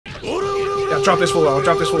Drop this fool out.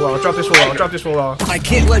 Drop this fool out. Drop this fool out. Drop this fool out. I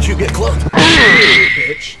can't let you get close.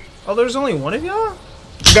 Bitch. Oh, there's only one of y'all?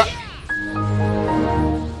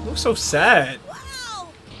 Looks so sad.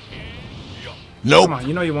 Nope. Come on,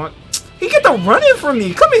 you know you want. He get the running from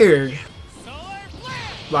me. Come here.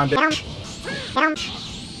 Blind bitch.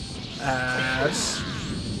 Ass.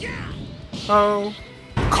 Oh.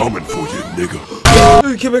 Coming for you,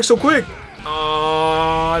 nigga. He came back so quick.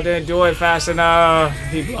 Oh, I didn't do it fast enough.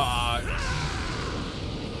 He blocked.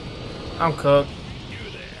 I'm cooked.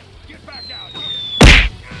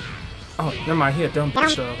 Oh, never mind. He a dumb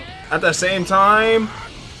bitch though. At the same time.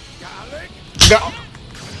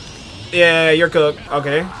 Yeah, you're cooked.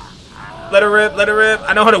 Okay. Let her rip. Let her rip.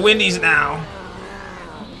 I know how to win these now.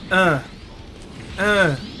 Oh,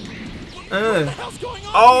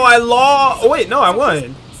 I lost. Oh, wait. No, I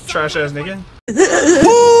won. Trash ass nigga.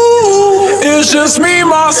 It's just me,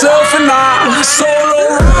 myself, and I.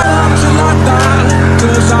 Solo ride till I die.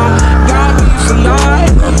 'Cause I got me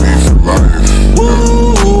for life.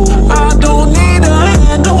 Woo, I don't need a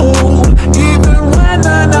hand to hold. Even when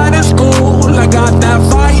the night is cold, I got that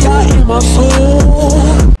fire in my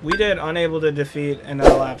soul. We did unable to defeat in an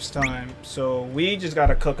elapsed time, so we just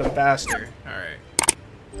gotta cook them faster. Alright.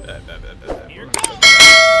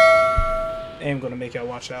 I'm gonna make y'all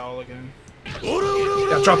watch that all again.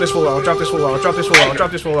 Yeah, drop this fool out, drop this fool out, drop this fool out,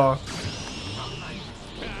 drop this fool out.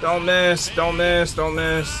 Don't miss, don't miss, don't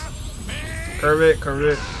miss. Curve it, curve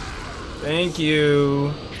it. Thank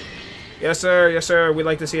you. Yes, sir, yes, sir. We'd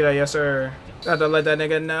like to see that, yes, sir. Got to let that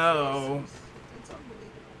nigga know.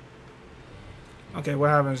 Okay, what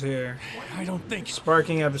happens here? I don't think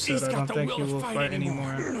Sparking episode. I don't think he will fight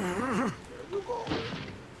anymore.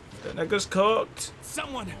 That nigga's cooked.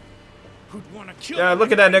 Someone who'd want to kill. Yeah,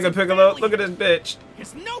 look at that nigga Piccolo. Look at this bitch.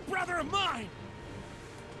 It's no brother of mine.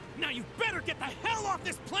 Now you better get the hell off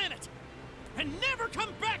this planet and never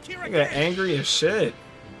come back here again. Nigga angry as shit.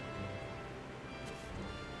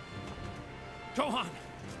 Gohan,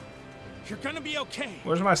 you're gonna be okay.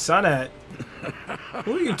 Where's my son at?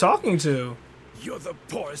 Who are you talking to? You're the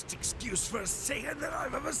poorest excuse for a Saiyan that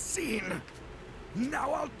I've ever seen.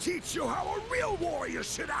 Now I'll teach you how a real warrior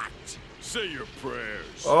should act. Say your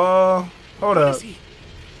prayers. Oh, hold up.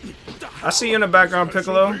 I see you in the background,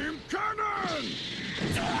 Piccolo.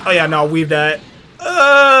 Oh yeah, no, weave that.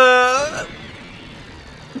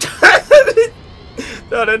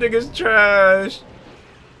 No, that nigga's trash.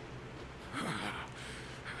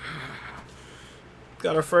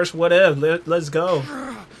 Got our first what if. Let's go.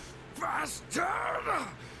 Bastard!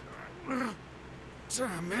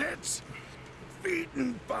 Damn it!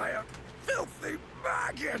 Beaten by a filthy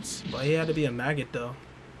maggot! But he had to be a maggot though.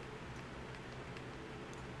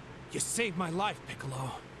 You saved my life,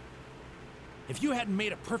 Piccolo. If you hadn't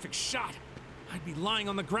made a perfect shot, I'd be lying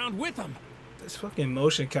on the ground with him. This fucking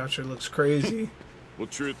motion capture looks crazy. Well,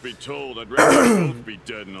 truth be told, I'd rather you both be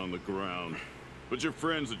dead and on the ground. But your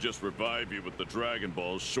friends would just revive you with the Dragon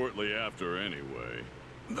Balls shortly after anyway.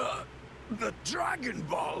 The Dragon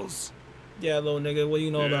Balls? Yeah, little nigga, what do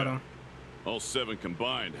you know about him? All 7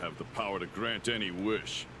 combined have the power to grant any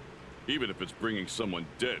wish, even if it's bringing someone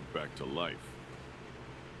dead back to life.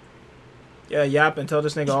 Yeah, yap and tell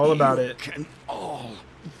this nigga all about it. Can all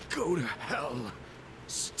go to hell.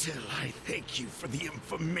 Still, I thank you for the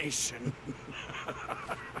information.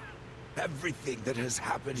 Everything that has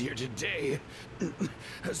happened here today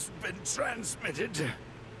has been transmitted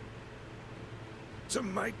to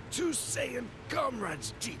my 2 Saiyan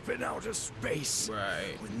comrades deep in outer space.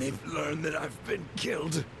 Right. When they've learned that I've been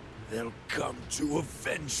killed, they'll come to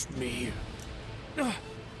avenge me.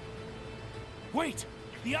 Wait,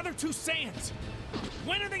 the other 2 Saiyans.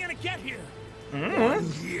 When are they gonna get here?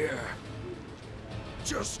 1 year.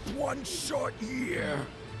 Just 1 short year.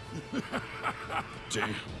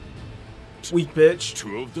 Damn. Weak bitch.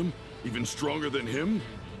 2 of them? Even stronger than him?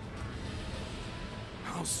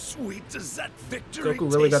 How sweet does that victory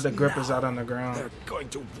Goku really got taste the grippers now? out on the ground. They're going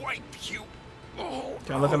to wipe you all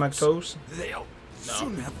Can I look at my out. toes? They'll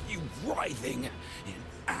soon have you writhing in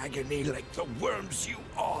agony like the worms you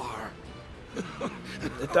are.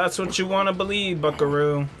 If that's what you want to believe,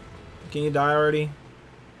 Buckaroo. Can you die already?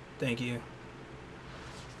 Thank you.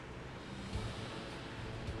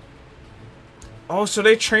 Oh, so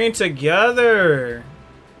they train together.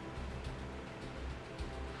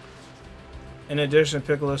 In addition,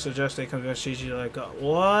 Piccolo suggests they convince Chi-Chi like,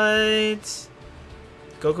 what?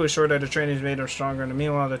 Goku is sure that the training has made her stronger, and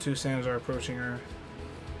meanwhile the 2 Saiyans are approaching her.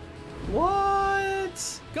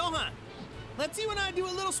 What? Gohan, let's you and I do a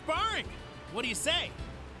little sparring. What do you say?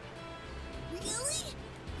 Really?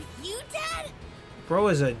 With you, Dad? Bro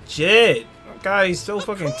is a jet. That guy, he's so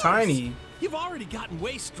fucking tiny. You've already gotten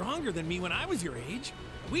way stronger than me when I was your age.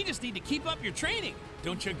 We just need to keep up your training.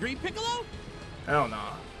 Don't you agree, Piccolo? Hell no.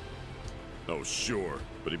 Oh, sure.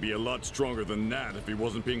 But he'd be a lot stronger than that if he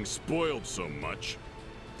wasn't being spoiled so much.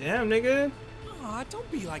 Damn, nigga. Aw,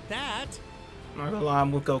 don't be like that. I'm not gonna lie,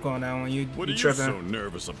 I'm with Goku on that one. You What tripping. are you so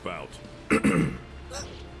nervous about? Nigga,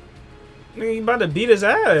 you about to beat his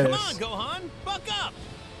ass. Come on, Gohan, buck up.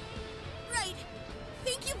 Right.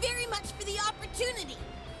 Thank you very much for the opportunity.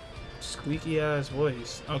 Squeaky ass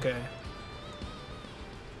voice. Okay.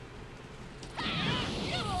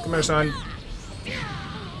 Come here, son.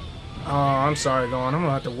 Oh, I'm sorry, Gohan. I'm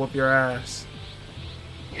gonna have to whoop your ass.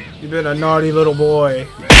 You've been a naughty little boy.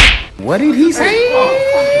 What did he say?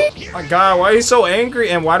 Oh my God, why are you so angry?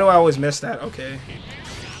 And why do I always miss that? Okay.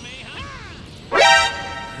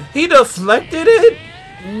 He deflected it?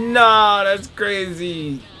 Nah, that's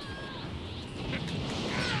crazy.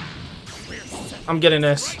 I'm getting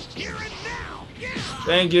this.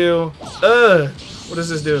 Thank you. What does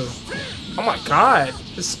this do? Oh my God,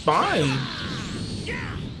 his spine.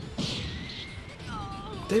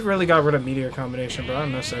 They really got rid of meteor combination, bro. I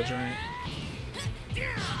miss that joint.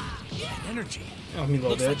 Energy. Oh, me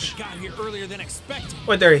little Looks like bitch. they got here earlier than expected.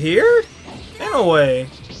 Wait, they're here? Ain't no way.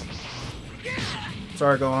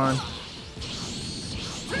 Sorry, go on.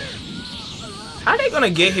 How are they gonna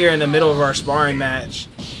get here in the middle of our sparring match?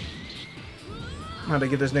 I'm gonna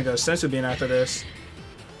get this nigga a sensu bean after this.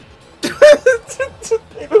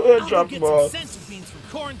 Drop the ball.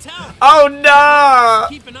 Oh no!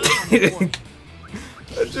 Keep an eye on it for me.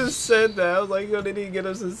 I just said that. I was like, yo, they need to get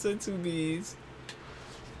us some sensu beans.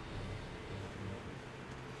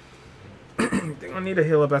 They're gonna need a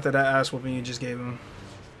heal up after that ass whooping you just gave him.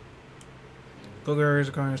 Goku hurries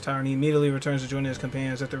to Karn's tower and he immediately returns to join his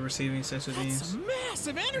companions after receiving sensu That's beans. some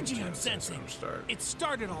massive energy I'm sensing. It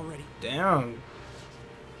started already. Damn.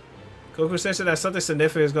 Goku senses that something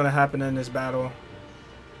significant is gonna happen in this battle.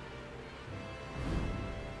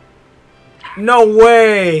 No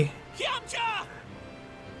way! Yamcha!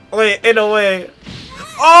 Wait, in a way.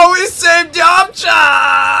 Oh, we saved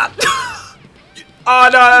Yamcha! Oh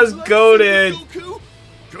no, that's goated.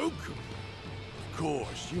 Goku? Of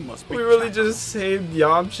course, you must be. We really just saved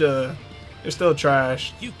Yamcha. You're still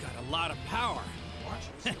trash. You got a lot of power.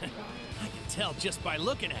 I can tell just by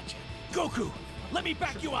looking at you. Goku, let me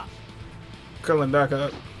back you up. Krillin, back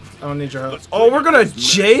up. I don't need your help. Oh, we're gonna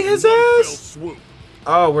J his ass?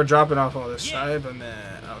 Oh, we're dropping off all this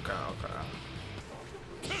Cyberman. Okay.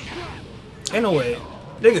 Ain't no way.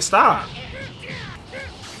 Nigga, stop.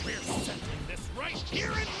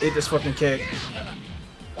 Eat this fucking cake.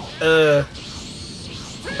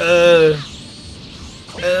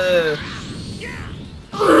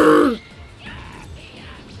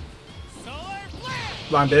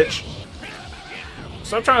 Blind bitch.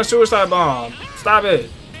 Stop trying to suicide bomb. Stop it.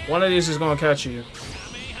 One of these is gonna catch you.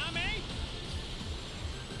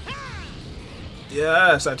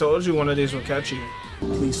 Yes, I told you one of these will catch you.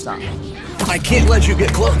 Please stop. I can't let you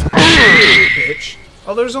get close. Bitch.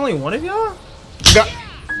 Oh, there's only one of y'all?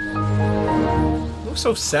 Looks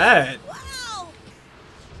so sad. Wow.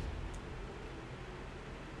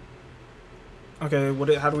 Okay,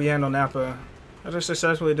 how do we handle Nappa? After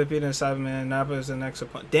successfully defeating Cyberman, Nappa is the next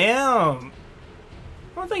opponent. Damn!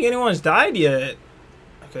 I don't think anyone's died yet.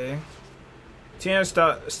 Okay. Tien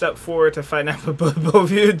stepped forward to fight Nappa, but both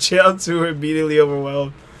of you and Chiaotzu were immediately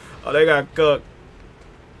overwhelmed. Oh, they got cooked.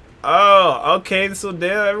 Oh, okay, so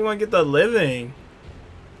damn, everyone get the living.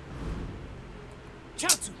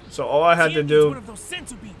 So all I had to do,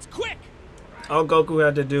 all Goku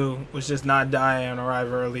had to do was just not die and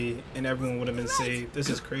arrive early, and everyone would have been saved. This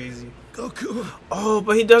is crazy. Goku. Oh,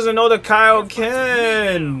 but he doesn't know the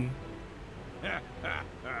Kaioken.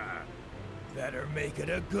 Better make it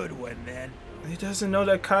a good one then. He doesn't know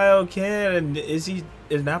that Kaioken.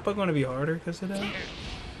 Is Nappa going to be harder because of that?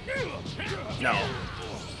 No.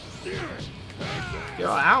 Yo,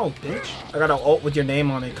 ow, bitch. I got an ult with your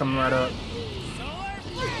name on it coming right up.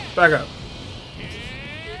 Back up.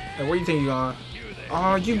 Hey, where you think you going?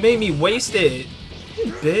 Oh, you made me waste it.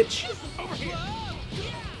 You bitch.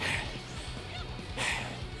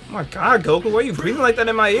 Oh my God, Goku, why are you breathing like that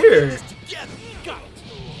in my ear?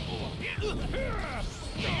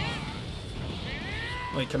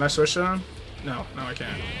 Wait, can I switch them? No, I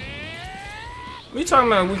can't. What are you talking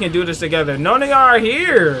about? We can do this together. None of y'all are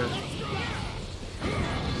here.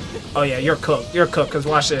 Oh yeah, you're cooked. You're cooked, cause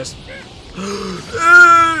watch this.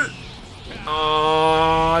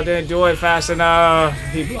 Oh, I didn't do it fast enough.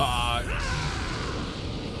 He blocked.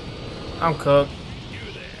 I'm cooked.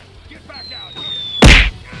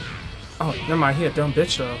 Oh, never mind. He a dumb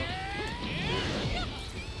bitch though.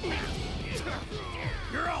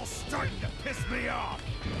 starting to piss me off.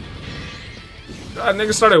 God,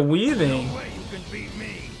 nigga started weaving. No way you can beat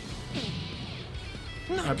me.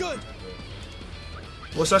 Not good.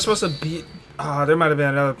 Was I supposed to beat? Ah, there might have been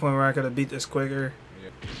another point where I could have beat this quicker.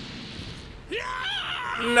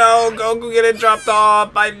 No, Goku getting dropped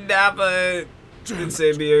off by Nappa.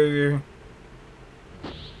 Insane behavior.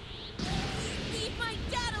 Leave my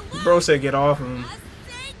dad alone. Bro said get off him.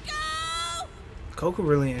 Seiko! Goku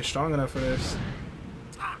really ain't strong enough for this.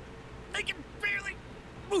 I can barely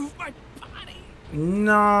move my body.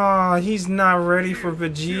 Nah, he's not ready for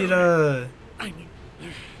Vegeta. I need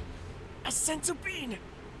a sense of being.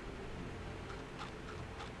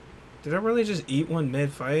 Did I really just eat one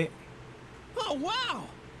mid-fight? Oh wow!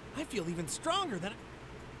 I feel even stronger than.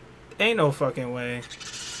 Ain't no fucking way.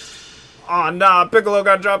 Aw, nah, Piccolo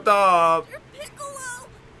got dropped off. Piccolo!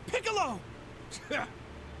 Piccolo!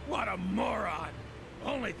 What a moron.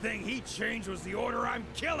 Only thing he changed was the order I'm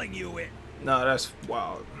killing you in. Nah, that's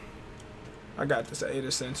wild. I got this at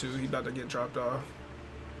Ada Sensu. He about to get dropped off.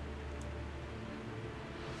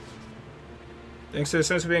 Thanks to the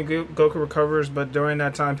sense of being Goku recovers, but during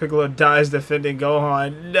that time, Piccolo dies defending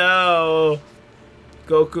Gohan. No!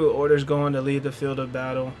 Goku orders Gohan to lead the field of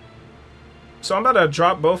battle. So I'm about to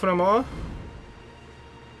drop both of them off?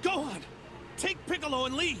 Gohan, take Piccolo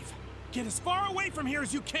and leave. Get as far away from here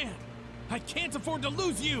as you can. I can't afford to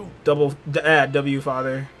lose you. Double add W,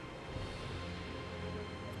 father.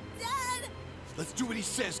 Dad! Let's do what he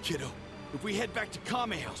says, kiddo. If we head back to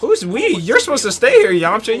Kame House. Who's we? You're supposed to stay here,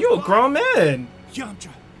 Yamcha. You a grown man. Yamcha,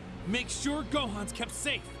 make sure Gohan's kept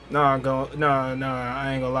safe. Nah, I ain't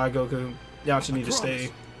gonna lie, Goku. Yamcha need to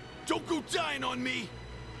stay. Don't go dying on me.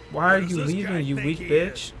 Why are Who does you this guy leaving, you think weak he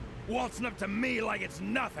bitch? is? Waltzing up to me like it's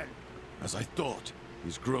nothing. As I thought,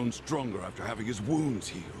 he's grown stronger after having his wounds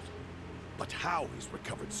healed. But how he's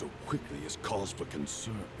recovered so quickly is cause for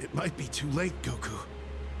concern. It might be too late, Goku.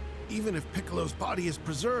 Even if Piccolo's body is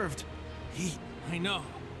preserved, he... I know.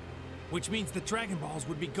 Which means the Dragon Balls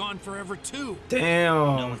would be gone forever too.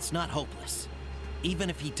 Damn. No, it's not hopeless. Even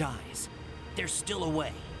if he dies, there's still a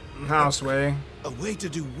way. Houseway. A way to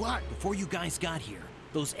do what? Before you guys got here,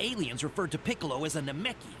 those aliens referred to Piccolo as a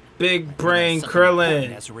Namekian. Big brain That's something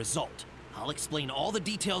important Krillin. as a result. I'll explain all the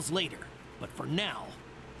details later, but for now,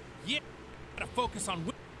 Yeah, gotta focus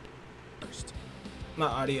on first.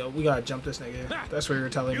 Not audio. We gotta jump this nigga. That's what you were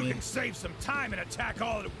telling You me. can save some time and attack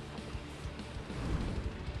all of the...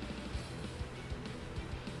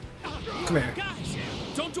 Come here. Guys,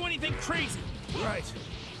 don't do anything crazy. Right.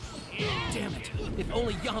 damn it. If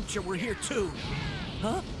only Yamcha were here too.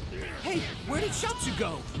 Huh? Hey, where did Shatsu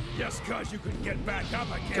go? Just cause you can get back up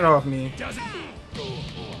again. Get off me. Doesn't...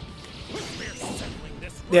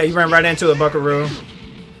 Yeah, you ran right into a buckaroo.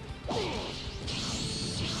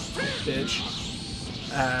 Bitch.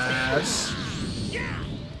 Ass.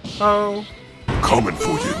 Oh. Coming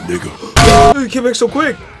for you, nigga. Oh, you came back so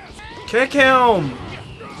quick. Kick him.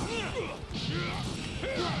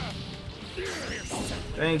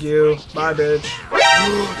 Thank you. Bye, bitch.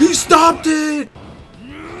 He stopped it.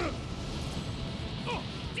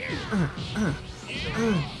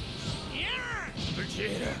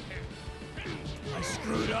 Vegeta. I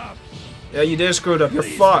screwed up. Yeah, you did screw it up. You're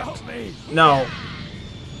Please fucked. help me. No.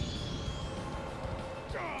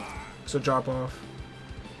 So drop off.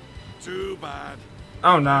 Too bad.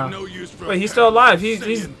 Oh no. No use for Wait, he's still alive.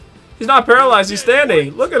 He's not paralyzed. He's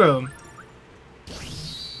standing. Look at him.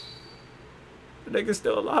 The nigga's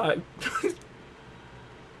still alive.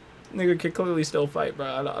 Nigga can clearly still fight, bro.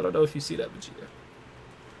 I don't know if you see that, Vegeta.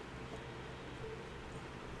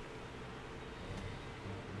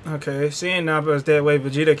 Okay, seeing Nappa's dead weight,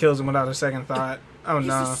 Vegeta kills him without a second thought. Oh He's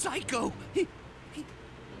no. a psycho. He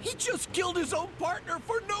just killed his own partner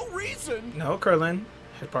for no reason. No, Krillin.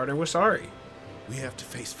 His partner was sorry. We have to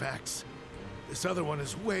face facts. This other one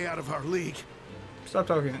is way out of our league. Stop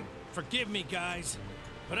talking. Forgive me, guys,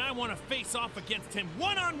 but I want to face off against him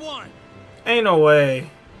one-on-one. Ain't no way.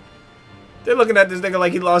 They're looking at this nigga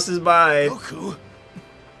like he lost his mind. Goku.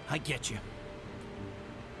 I get you.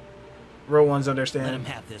 Real ones Let understand. him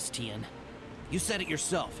have this, Tien. You said it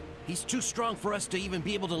yourself. He's too strong for us to even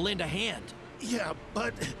be able to lend a hand. Yeah,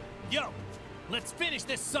 but... Yo, let's finish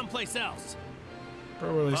this someplace else.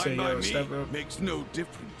 Bro really Fine said, by yo, me. step up. Makes no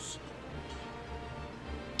difference.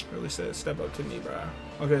 Really said, step up to me, bro.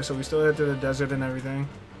 Okay, so we still head to the desert and everything.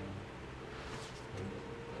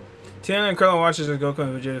 Tien and Krillin watches as Goku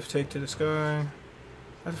and Vegeta take to the sky.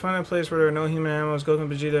 At the final place where there are no human animals, Goku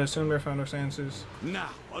and Vegeta assume their final stances.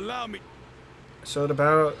 Now, allow me. So the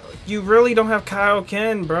battle... You really don't have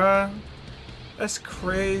Kaioken, bruh. That's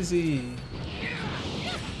crazy.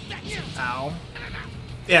 Ow.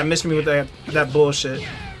 Yeah, missed me with that bullshit.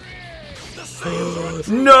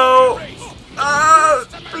 No!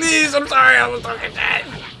 Please, I'm sorry, I was talking that.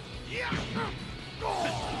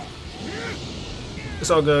 It's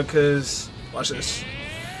all good, cause watch this.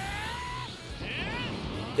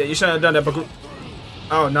 Yeah, you shouldn't have done that, but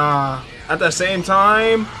oh nah. At the same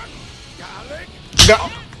time. Go.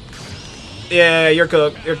 Yeah, you're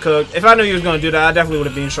cooked. You're cooked. If I knew you was gonna do that, I definitely would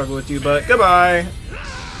have been struggling with you. But goodbye.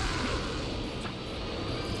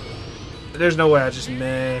 There's no way I just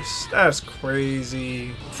missed. That's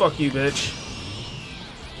crazy. Fuck you, bitch.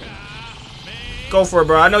 Go for it,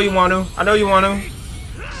 bro. I know you want to. I know you want to.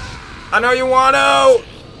 I know you want to.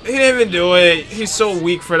 He didn't even do it. He's so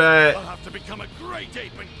weak for that. I'll have to become a great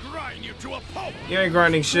ape and grind you to a pulp. You ain't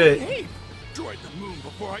grinding shit. Hey, destroyed the moon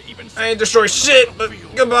before I even. I ain't destroyed shit, but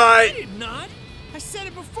goodbye. I did not. I said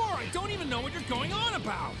it before. I don't even know what you're going on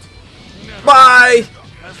about. Bye.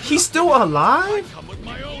 He's still alive? Come with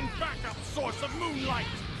my own backup source of moonlight.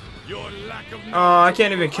 Your lack of I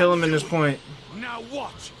can't even kill him in this point. Now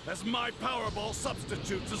watch as my Powerball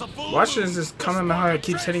substitutes as a full Watch as this Kamehameha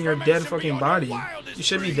keeps hitting your dead fucking body. You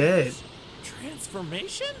should be dead.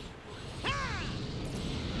 Transformation?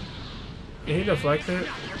 Did he deflect it?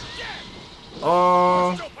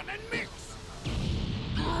 Oh.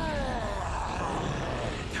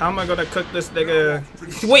 How am I gonna cook this nigga?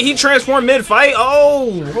 Wait, he transformed mid-fight?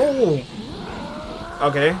 Oh.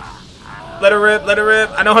 Okay. Let her rip, let her rip.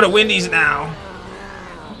 I know how to win these now.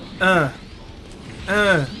 Oh,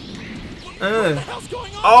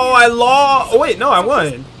 I lost. Oh, wait, no, I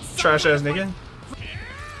won. Trash ass nigga.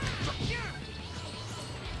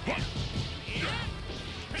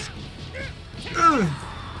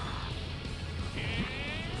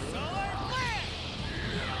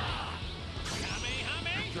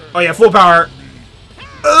 Oh yeah, full power.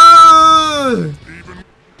 Damn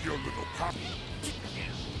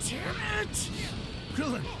it!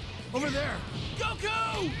 Krillin, over there.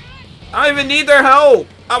 Goku! I don't even need their help.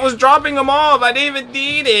 I was dropping them off. I didn't even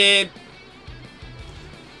need it.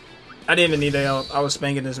 I didn't even need their help. I was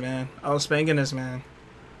spanking this man. I was spanking this man.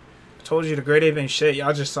 I told you the great ape ain't shit.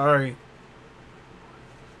 Y'all just sorry.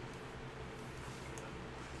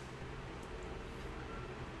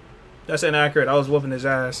 That's inaccurate. I was whooping his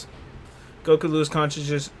ass. Goku lose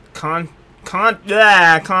consciousness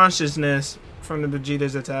from the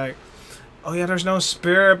Vegeta's attack. Oh yeah, there's no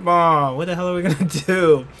spirit bomb. What the hell are we gonna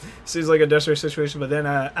do? Seems like a desperate situation, but then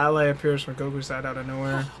an ally appears from Goku's side out of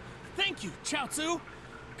nowhere. Oh, thank you, Chaozu.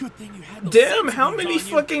 Good thing you had those. Damn, how many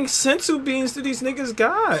fucking sensu beans do these niggas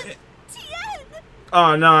got? Tien!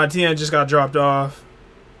 Oh nah, Tien just got dropped off.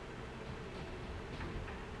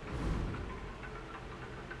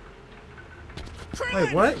 Krillin!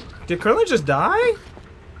 Wait, what? Did Krillin just die?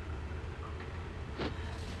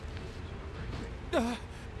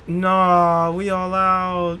 No, we all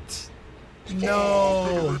out.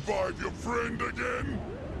 No. Revive your friend again?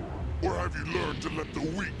 Or have you learned to let the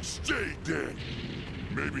weak stay dead?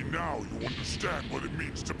 Maybe now you understand what it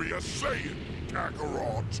means to be a Saiyan,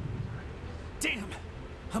 Kakarot. Damn!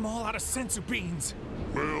 I'm all out of sensu beans.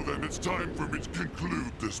 Well, then it's time for me to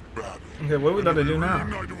conclude this battle. Okay, what we about to do now?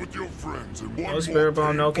 Reunited with your friends in one No spirit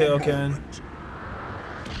bomb, no painful okay. moment.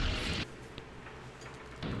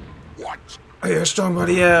 What? Oh yeah, strong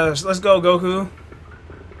body ass. Let's go, Goku.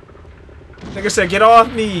 Nigga said, get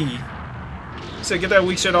off me. He said, get that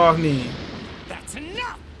weak shit off me. That's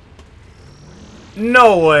enough!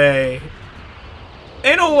 No way.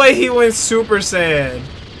 Ain't no way he went Super Saiyan.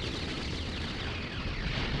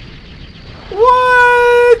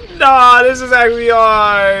 What? Nah, this is actually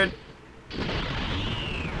hard.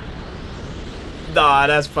 Nah,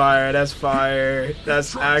 that's fire. That's fire.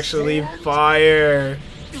 That's actually fire.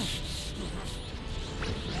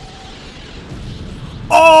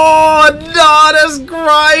 Oh, nah, that's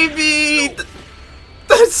grimy.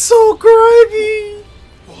 That's so grimy.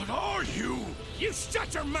 What are you? You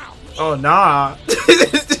shut your mouth! Oh, nah.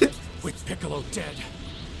 With Piccolo dead,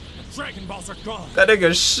 the Dragon Balls are gone. That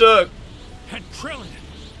nigga shook. And Krillin,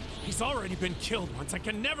 he's already been killed once and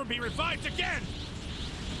can never be revived again.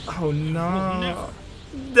 Oh, no. Never.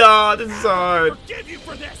 Nah, this is hard. Forgive you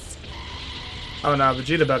for this. Oh, nah,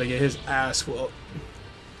 Vegeta about to get his ass whooped.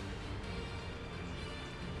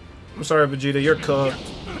 I'm sorry, Vegeta, you're cooked.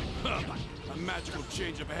 A magical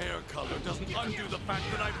change of hair color doesn't undo the fact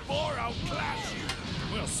that I far outclass you.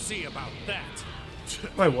 We'll see about that.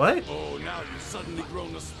 Wait, what? Oh, now you've suddenly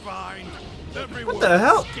grown a spine. Every What the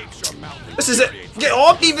hell? escapes your mouth and This is it. creates Get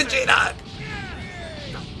off me, Vegeta!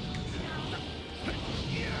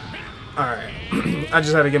 Alright. I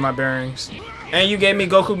just had to get my bearings. And you gave me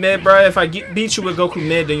Goku mid, bro. If I beat you with Goku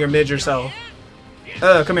mid, then you're mid yourself.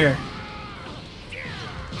 Come here.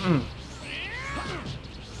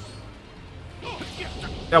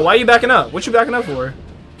 Yeah, why are you backing up? What you backing up for?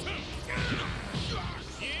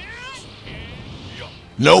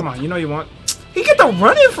 Nope. Come on, you know you want. He get the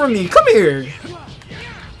running from me. Come here.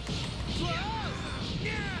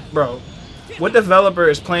 Bro, what developer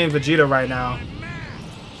is playing Vegeta right now?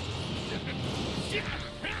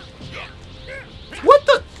 What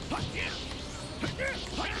the?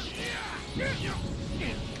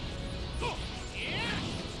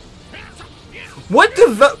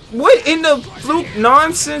 What in the fluke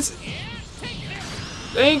nonsense?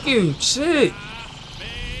 Thank you. Shit.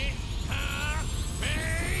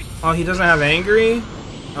 Oh, he doesn't have angry?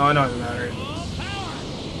 Oh, I know it mattered.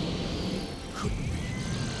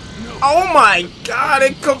 Oh my god,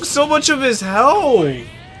 it cooked so much of his health.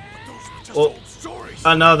 Well,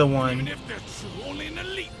 another one.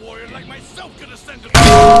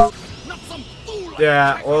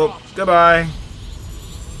 Yeah, well, goodbye.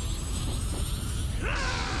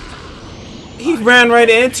 He ran right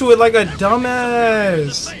into it like a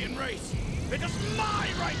dumbass.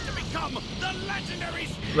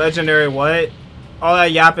 Legendary what? All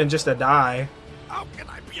that yapping just to die. How can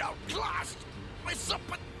I be outclassed by some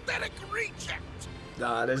pathetic reject?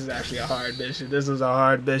 Nah, this is actually a hard mission. This is a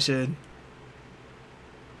hard mission.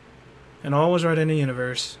 And all was right in the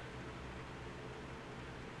universe.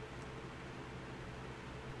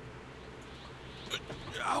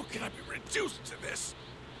 How can I be reduced to this?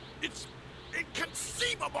 It's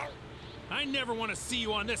inconceivable. I never want to see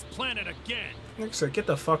you on this planet again. Like I said, get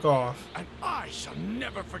the fuck off. And I shall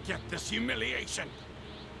never forget this humiliation.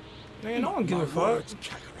 Man, no one give a fuck. Words,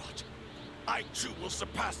 Kakarot. I too will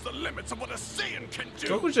surpass the limits of what a Saiyan can do.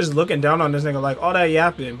 Goku's just looking down on this nigga like, all that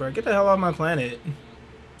yapping, bro. Get the hell off my planet.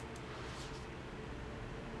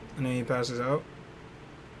 And then he passes out.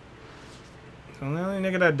 So the only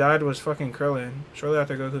nigga that died was fucking Krillin. Shortly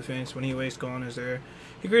after Goku faints, when he wakes, Gohan is there.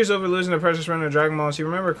 He grieves over losing the precious run of Dragon Balls. He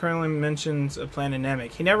remember Krillin mentions a planet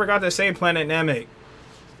Namek. He never got to say planet Namek.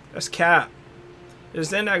 That's cap. It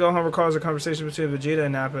is then that Gohan recalls a conversation between Vegeta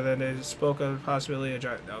and Nappa that they spoke of the possibility of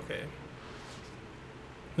Dragon. Okay.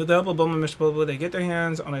 With the help of Bulma and Mr. Bulma, they get their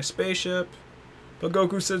hands on a spaceship. But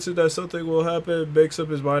Goku senses that something will happen, makes up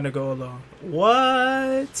his mind to go along.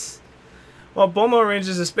 What? While Bulma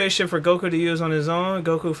arranges a spaceship for Goku to use on his own,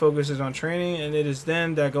 Goku focuses on training, and it is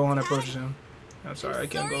then that Gohan approaches him. I'm sorry, I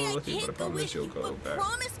can't go with you, but I promise you'll go back.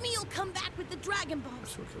 Promise me you'll come back with the Dragon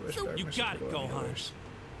Balls. So you got it, Gohan.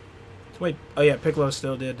 Wait, oh yeah, Piccolo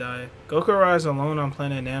still did die. Goku arrives alone on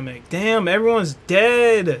planet Namek. Damn, everyone's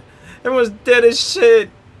dead. Everyone's dead as shit.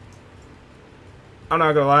 I'm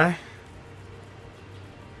not gonna lie.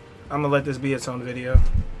 I'm gonna let this be its own video.